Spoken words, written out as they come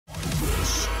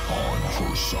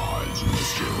your sides,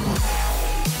 mister.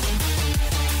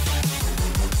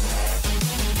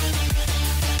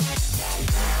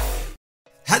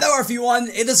 Hello everyone,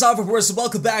 it is I.Y.F.F.E, so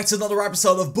welcome back to another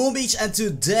episode of Boom Beach, and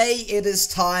today it is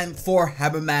time for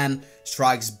Hammerman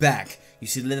Strikes Back. You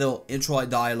see the little intro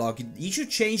dialogue. You should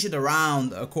change it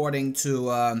around according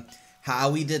to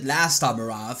how we did last time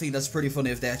around. I think that's pretty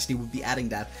funny if they actually would be adding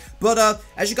that. But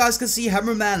as you guys can see,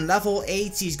 Hammerman level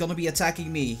 80 is gonna be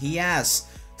attacking me. He has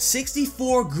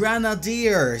 64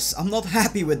 Grenadiers. I'm not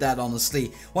happy with that,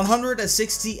 honestly.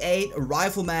 168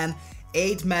 Riflemen,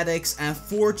 8 medics and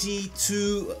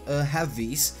 42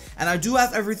 heavies, and I do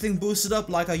have everything boosted up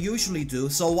like I usually do.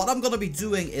 So what I'm gonna be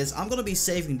doing is I'm gonna be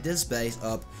saving this base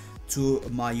up to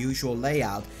my usual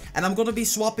layout, and I'm gonna be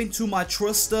swapping to my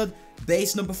trusted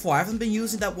base number 4. I haven't been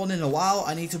using that one in a while.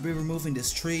 I need to be removing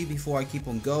this tree before I keep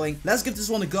on going. Let's give this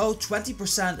one a go.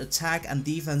 20% attack and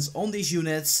defense on these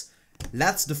units.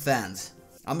 Let's defend.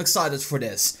 I'm excited for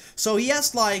this. So he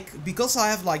has because I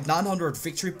have like 900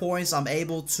 victory points, I'm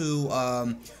able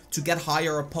to get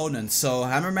higher opponents. So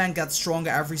Hammerman gets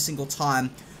stronger every single time.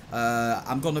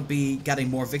 I'm gonna be getting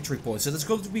more victory points. So it's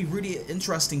going to be really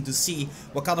interesting to see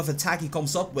what kind of attack he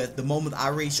comes up with the moment I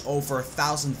reach over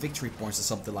 1,000 victory points or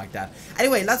something like that.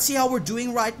 Anyway, let's see how we're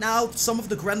doing right now. Some of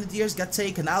the Grenadiers get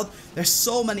taken out. There's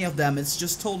so many of them, it's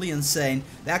just totally insane.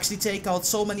 They actually take out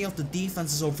so many of the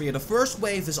defenses over here. The first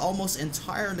wave is almost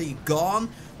entirely gone.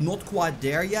 Not quite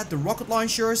there yet. The rocket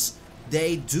launchers,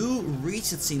 they do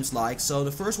reach, it seems like. So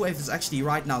the first wave is actually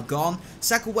right now gone.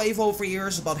 Second wave over here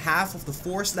is about half of the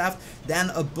force left. Then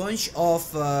a bunch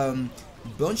of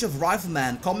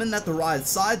riflemen coming at the right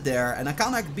side there, and I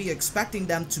kind of be expecting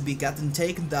them to be getting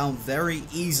taken down very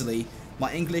easily.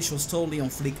 My English was totally on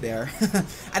fleek there.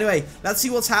 Anyway, let's see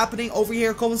what's happening. Over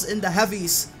here comes in the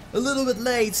heavies, a little bit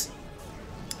late.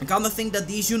 I kind of think that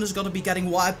these units are going to be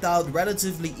getting wiped out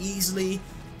relatively easily.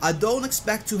 I don't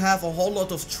expect to have a whole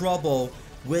lot of trouble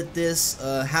with this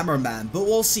Hammerman, but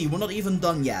we'll see. We're not even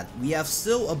done yet. We have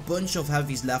still a bunch of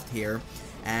heavies left here,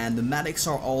 and the medics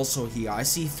are also here. I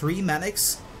see 3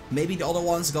 medics. Maybe the other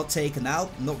ones got taken out.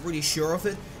 Not really sure of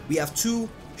it. We have 2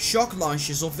 shock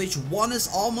launches, of which one is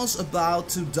almost about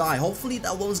to die. Hopefully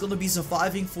that one is going to be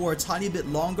surviving for a tiny bit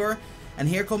longer. And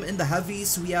here come in the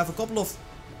heavies. We have a couple of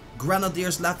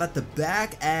Grenadiers left at the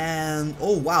back, and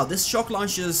oh wow, this shock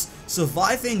launch is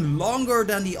surviving longer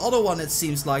than the other one, it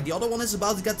seems like. The other one is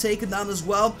about to get taken down as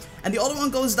well, and the other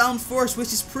one goes down first,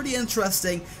 which is pretty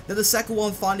interesting. Then the second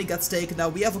one finally gets taken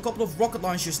down. We have a couple of rocket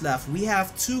launchers left. We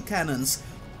have 2 cannons,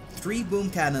 3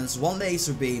 boom cannons, 1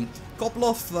 laser beam, a couple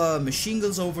of machine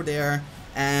guns over there,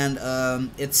 and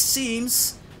it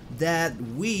seems that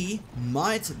we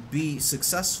might be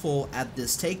successful at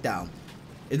this takedown.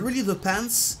 It really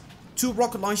depends. 2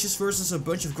 rocket launches versus a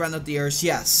bunch of Grenadiers,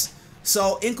 yes.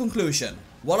 So in conclusion,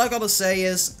 what I gotta say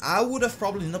is I would have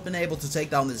probably not been able to take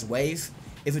down this wave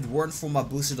if it weren't for my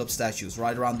boosted up statues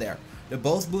right around there. They're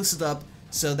both boosted up,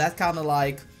 so that kind of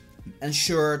like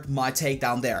ensured my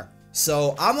takedown there.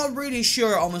 So I'm not really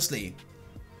sure, honestly.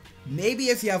 Maybe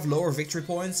if you have lower victory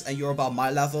points and you're about my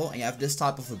level and you have this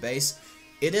type of a base,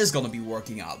 it is gonna be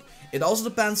working out. It also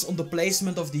depends on the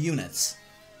placement of the units.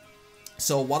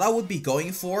 So what I would be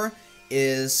going for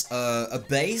is a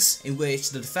base in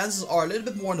which the defenses are a little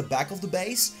bit more in the back of the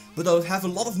base, but they'll have a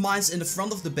lot of mines in the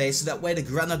front of the base, so that way the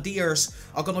Grenadiers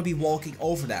are going to be walking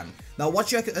over them. Now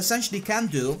what you essentially can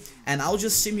do, and I'll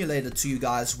just simulate it to you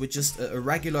guys with just a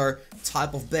regular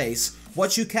type of base.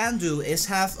 What you can do is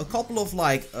have a couple of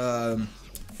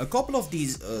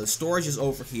these storages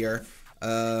over here.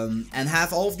 And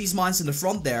have all of these mines in the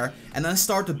front there, and then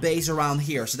start the base around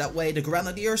here, so that way the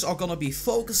Grenadiers are gonna be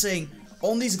focusing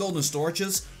on these golden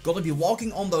storages, gonna be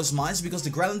walking on those mines, because the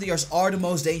Grenadiers are the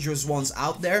most dangerous ones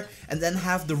out there, and then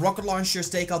have the rocket launchers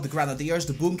take out the Grenadiers,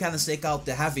 the boom cannons take out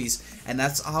the heavies, and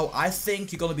that's how I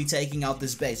think you're gonna be taking out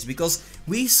this base. Because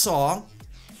we saw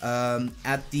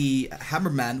at the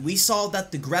Hammerman, we saw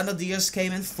that the Grenadiers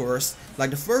came in first.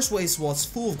 Like the first wave was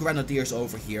full of Grenadiers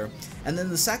over here, and then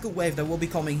the second wave that will be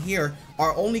coming here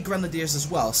are only Grenadiers as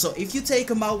well. So if you take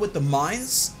them out with the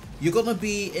mines, you're gonna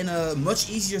be in a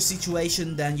much easier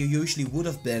situation than you usually would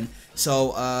have been.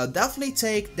 So definitely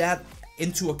take that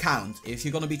into account if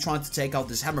you're gonna be trying to take out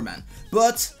this Hammerman.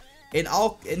 But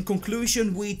in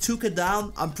conclusion, we took it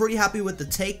down. I'm pretty happy with the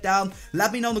takedown.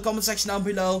 Let me know in the comment section down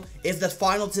below if that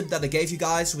final tip that I gave you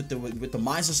guys with the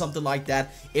mines or something like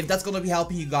that, if that's gonna be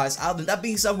helping you guys out. And that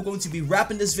being said, we're going to be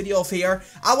wrapping this video off here.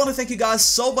 I want to thank you guys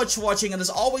so much for watching, and as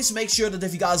always, make sure that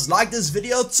if you guys like this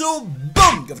video, to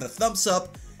boom, give it a thumbs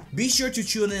up. Be sure to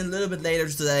tune in a little bit later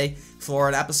today for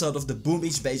an episode of the Boom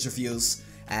Beach Base Reviews.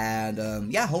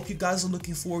 And yeah, hope you guys are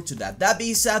looking forward to that. That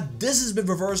being said, this has been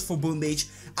Reverse for Boom Beach.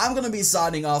 I'm gonna be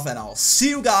signing off, and I'll see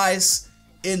you guys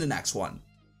in the next one.